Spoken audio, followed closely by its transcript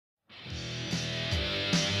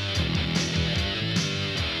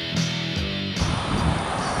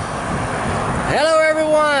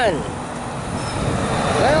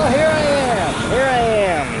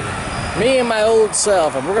old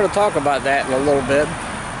self, and we're going to talk about that in a little bit.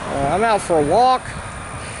 I'm out for a walk.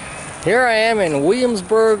 Here I am in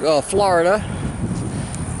Williamsburg, Florida.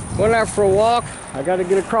 Going out for a walk. I got to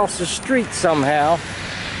get across the street somehow.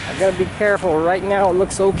 I got to be careful. Right now it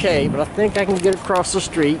looks okay, but I think I can get across the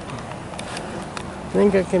street. I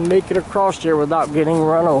think I can make it across there without getting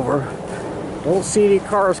run over. Don't see any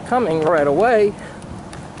cars coming right away.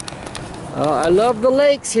 I love the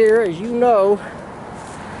lakes here, as you know,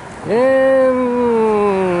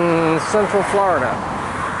 in Central Florida.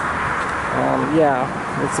 Yeah,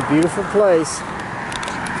 it's a beautiful place.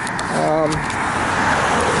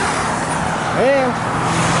 And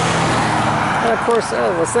of course, as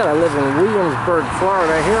I said, I live in Williamsburg,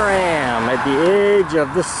 Florida. Here I am at the edge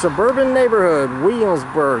of this suburban neighborhood,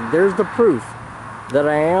 Williamsburg. There's the proof that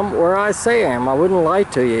I am where I say I am. I wouldn't lie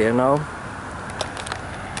to you, you know.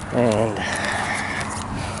 And,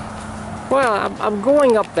 well, I'm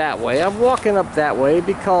going up that way. I'm walking up that way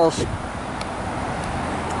because,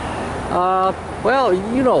 well,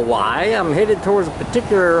 you know why. I'm headed towards a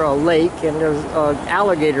particular lake, and there's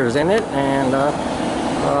alligators in it. And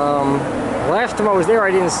last time I was there,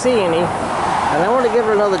 I didn't see any. And I want to give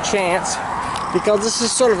it another chance because this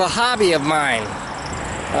is sort of a hobby of mine.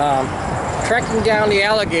 Tracking down the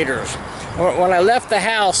alligators. When I left the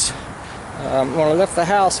house,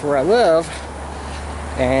 where I live,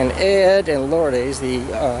 and Ed and Lourdes, the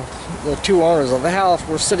two owners of the house,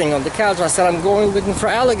 were sitting on the couch. I said, I'm going looking for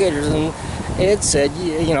alligators, and Ed said,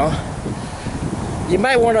 you know, you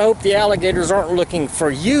might want to hope the alligators aren't looking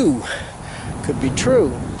for you. Could be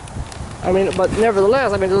true. I mean, but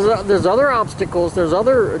nevertheless, I mean, there's other obstacles, there's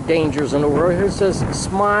other dangers in the world. Here it says,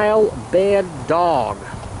 smile, bad dog.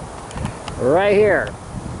 Right here.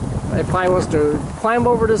 If I was to climb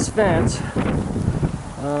over this fence,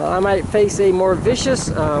 I might face a more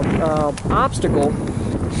vicious obstacle,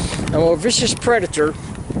 a more vicious predator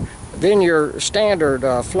than your standard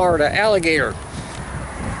Florida alligator.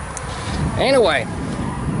 Anyway,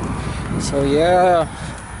 so yeah,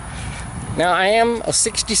 now I am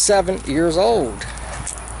 67 years old.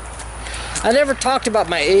 I never talked about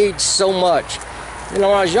my age so much. You know,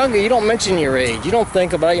 when I was younger, you don't mention your age. You don't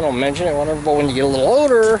think about it, you don't mention it, whatever. But when you get a little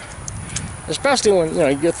older, especially when, you know,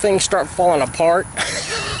 your things start falling apart,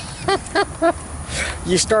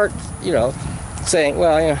 you start, you know, saying,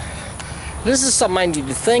 well, you know, this is something I need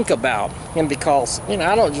to think about. And because, you know,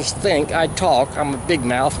 I don't just think, I talk. I'm a big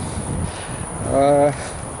mouth. I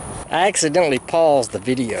accidentally paused the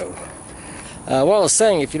video. What I was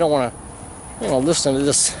saying, if you don't want to, you know, listen to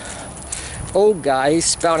this old guy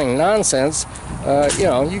spouting nonsense, you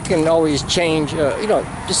know, you can always change, you know,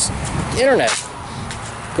 just internet.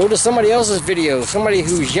 Go to somebody else's video, somebody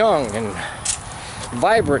who's young and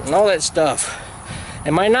vibrant and all that stuff.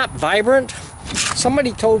 Am I not vibrant?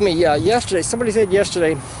 Somebody told me yesterday, somebody said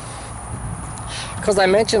yesterday, because I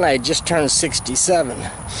mentioned I had just turned 67.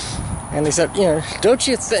 And they said, you know, don't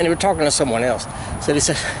you think, and they were talking to someone else. So they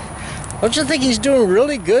said, don't you think he's doing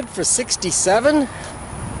really good for 67?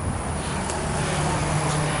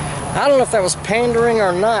 I don't know if that was pandering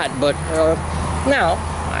or not, but no,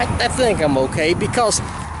 I think I'm okay because,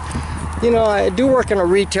 you know, I do work in a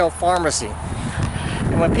retail pharmacy.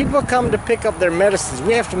 And when people come to pick up their medicines,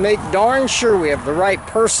 we have to make darn sure we have the right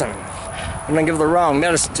person. And then give the wrong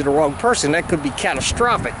medicine to the wrong person. That could be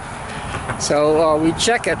catastrophic. So we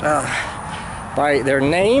check it by their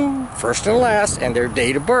name, first and last, and their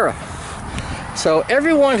date of birth. So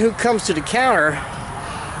everyone who comes to the counter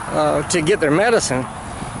to get their medicine,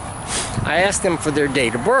 I ask them for their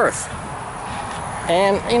date of birth.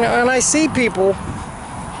 And, you know, and I see people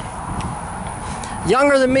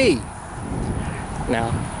younger than me.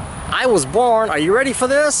 Now, I was born, are you ready for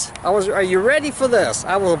this? Are you ready for this?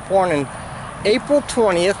 I was born in April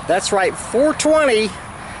 20th, that's right, 420.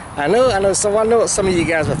 I know, so I know what some of you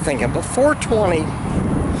guys are thinking, but 420,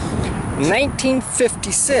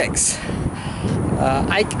 1956.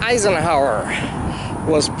 Ike Eisenhower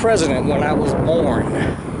was president when I was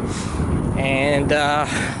born. And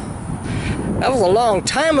that was a long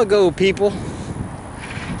time ago, people.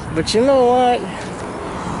 But you know what?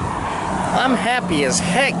 I'm happy as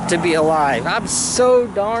heck to be alive. I'm so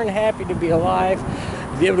darn happy to be alive.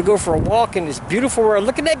 To be able to go for a walk in this beautiful world.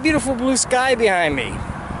 Look at that beautiful blue sky behind me.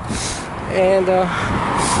 And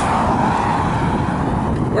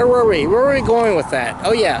where were we? Where were we going with that?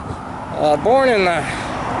 Oh yeah, born in a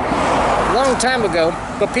long time ago.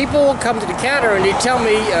 But people will come to the counter and they tell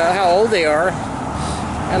me how old they are.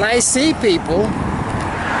 And I see people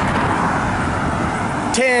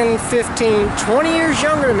 10, 15, 20 years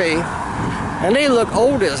younger than me. And they look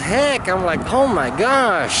old as heck. I'm like, oh my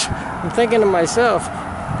gosh. I'm thinking to myself,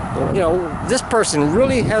 you know, this person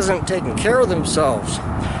really hasn't taken care of themselves,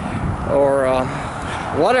 or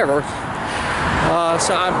whatever.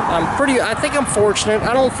 So I think I'm fortunate.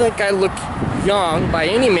 I don't think I look young by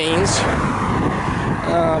any means,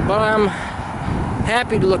 but I'm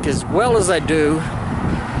happy to look as well as I do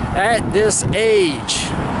at this age.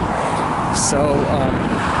 So,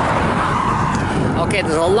 okay,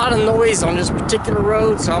 there's a lot of noise on this particular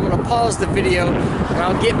road, so I'm going to pause the video, and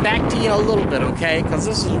I'll get back to you in a little bit, okay? Because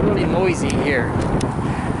this is really noisy here.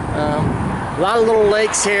 A lot of little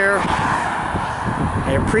lakes here.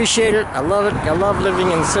 I appreciate it. I love it. I love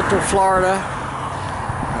living in Central Florida.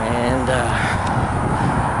 And,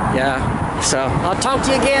 yeah. So, I'll talk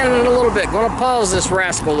to you again in a little bit. Going to pause this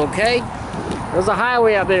rascal, okay? There's a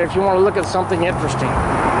highway out there if you want to look at something interesting.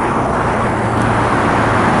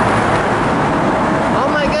 Oh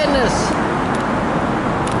my goodness!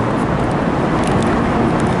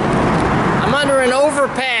 I'm under an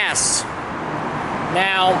overpass.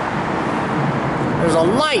 Now, there's a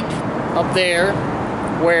light up there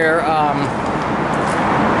where,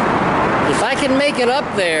 if I can make it up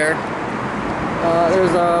there,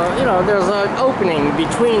 there's a, you know, there's an opening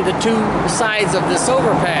between the two sides of this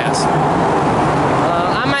overpass.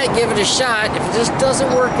 I might give it a shot. If it just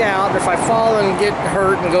doesn't work out, if I fall and get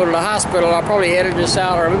hurt and go to the hospital, I'll probably edit this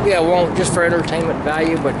out, or maybe I won't, just for entertainment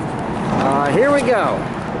value. But here we go.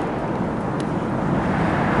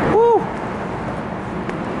 Woo!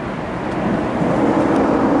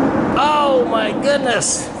 Oh my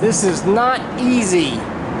goodness, this is not easy.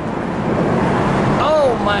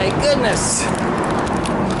 Oh my goodness.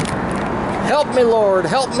 Help me, Lord,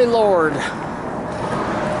 help me, Lord.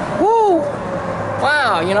 Woo!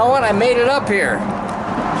 Wow, you know what? I made it up here.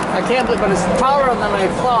 I can't believe it, but it's taller than I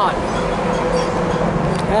thought.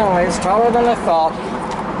 Anyway, it's taller than I thought.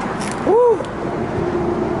 Woo!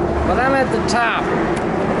 But I'm at the top.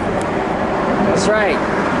 That's right.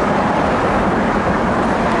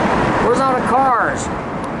 Where's all the cars?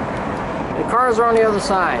 The cars are on the other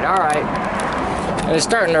side. All right. And it's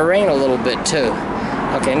starting to rain a little bit too.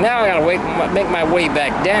 Okay, now I gotta make my way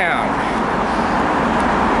back down.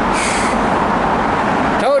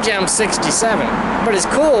 Told you I'm 67, but it's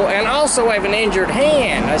cool. And also I have an injured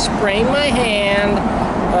hand. I sprained my hand.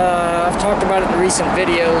 I've talked about it in recent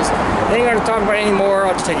videos. I ain't gonna talk about it anymore.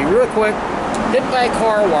 I'll just take you real quick. Hit by a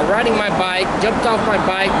car while riding my bike, jumped off my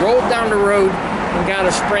bike, rolled down the road, and got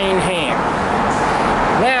a sprained hand.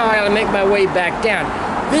 Now I gotta make my way back down.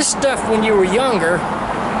 This stuff when you were younger,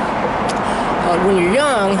 when you're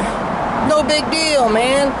young, no big deal,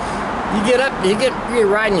 man. You get up, you're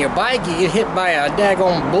riding your bike, you get hit by a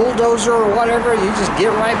daggone bulldozer or whatever, you just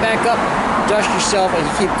get right back up, dust yourself, and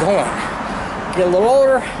you keep going. Get a little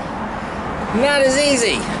older, not as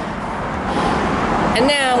easy. And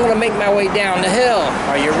now I'm gonna make my way down the hill.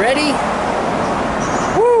 Are you ready?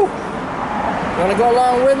 Woo! You wanna go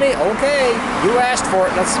along with me? Okay, you asked for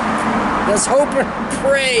it. Let's hope and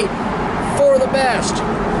pray for the best.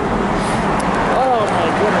 Oh my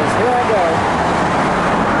goodness, here I go.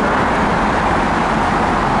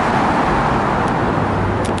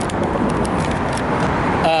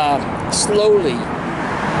 Slowly.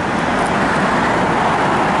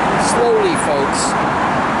 Slowly, folks.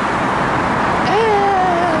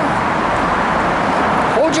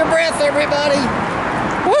 Hold your breath, everybody.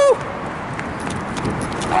 Woo!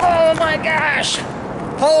 Oh my gosh!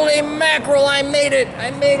 Holy mackerel, I made it!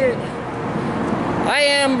 I made it! I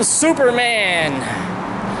am Superman!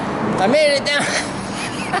 I made it down.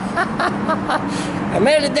 I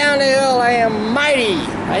made it down the hill. I am mighty.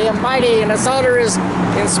 I am mighty, and that's all there is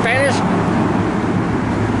in Spanish.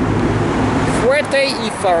 Fuerte y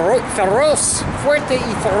feroz. Fuerte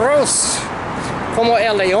y feroz. Como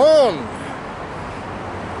el león.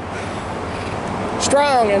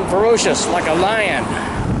 Strong and ferocious like a lion.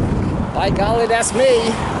 By golly, that's me.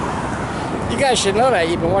 You guys should know that.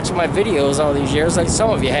 You've been watching my videos all these years, like some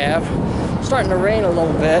of you have. It's starting to rain a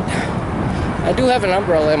little bit. I do have an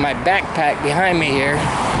umbrella in my backpack behind me here.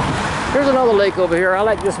 Here's another lake over here. I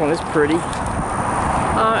like this one. It's pretty.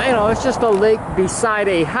 You know, it's just a lake beside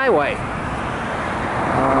a highway.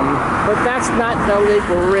 But that's not the lake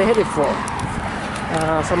we're headed for.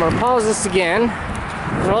 So I'm going to pause this again.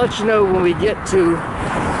 And I'll let you know when we get to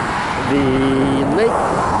the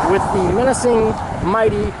lake with the menacing,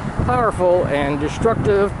 mighty, powerful, and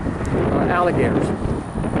destructive alligators.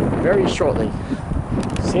 Very shortly.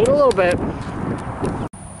 See you in a little bit.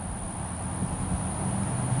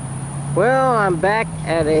 Well, I'm back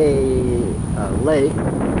at a lake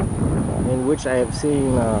in which I have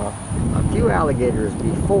seen a few alligators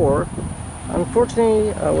before.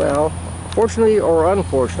 Unfortunately, well, Fortunately or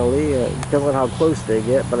unfortunately, depends on how close they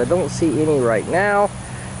get, but I don't see any right now.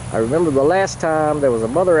 I remember the last time there was a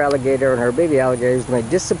mother alligator and her baby alligators, and they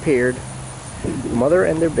disappeared. The mother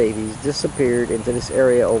and their babies disappeared into this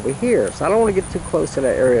area over here. So I don't want to get too close to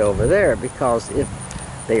that area over there, because if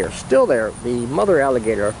they are still there, the mother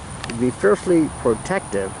alligator would be fiercely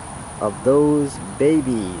protective of those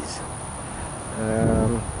babies.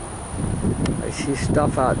 I see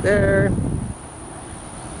stuff out there.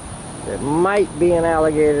 It might be an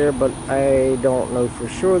alligator, but I don't know for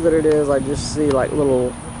sure that it is. I just see like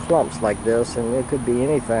little clumps like this, and it could be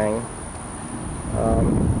anything.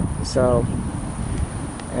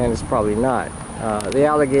 And it's probably not. The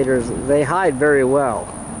alligators, they hide very well.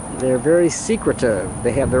 They're very secretive.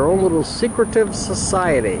 They have their own little secretive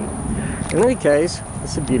society. In any case,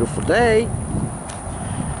 it's a beautiful day,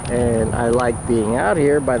 and I like being out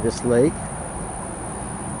here by this lake.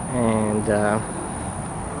 And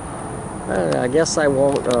I guess I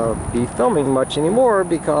won't be filming much anymore,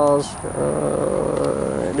 because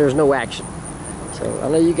there's no action. So I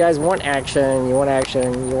know you guys want action, you want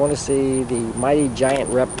to see the mighty giant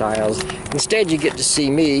reptiles. Instead, you get to see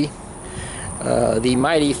me, the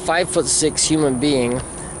mighty 5'6" human being, you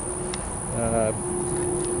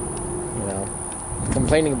know,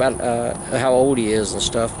 complaining about how old he is and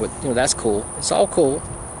stuff. But you know, that's cool. It's all cool.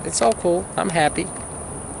 It's all cool. I'm happy.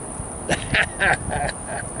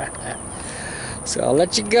 So I'll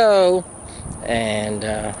let you go, and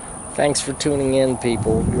thanks for tuning in,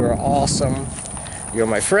 people. You're awesome. You're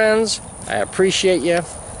my friends. I appreciate you.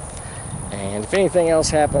 And if anything else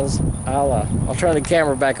happens, I'll turn the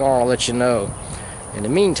camera back on. I'll let you know. In the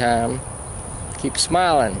meantime, keep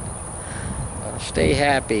smiling. Stay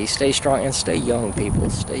happy. Stay strong, and stay young, people.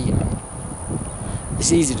 Stay young.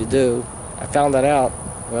 It's easy to do. I found that out.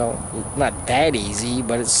 Well, not that easy,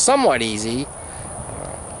 but it's somewhat easy.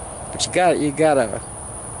 But you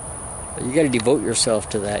gotta devote yourself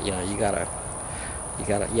to that. You know, you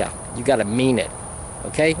gotta mean it.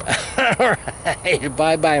 Okay? All right.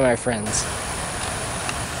 Bye-bye, my friends.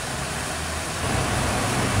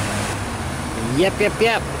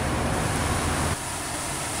 Yep.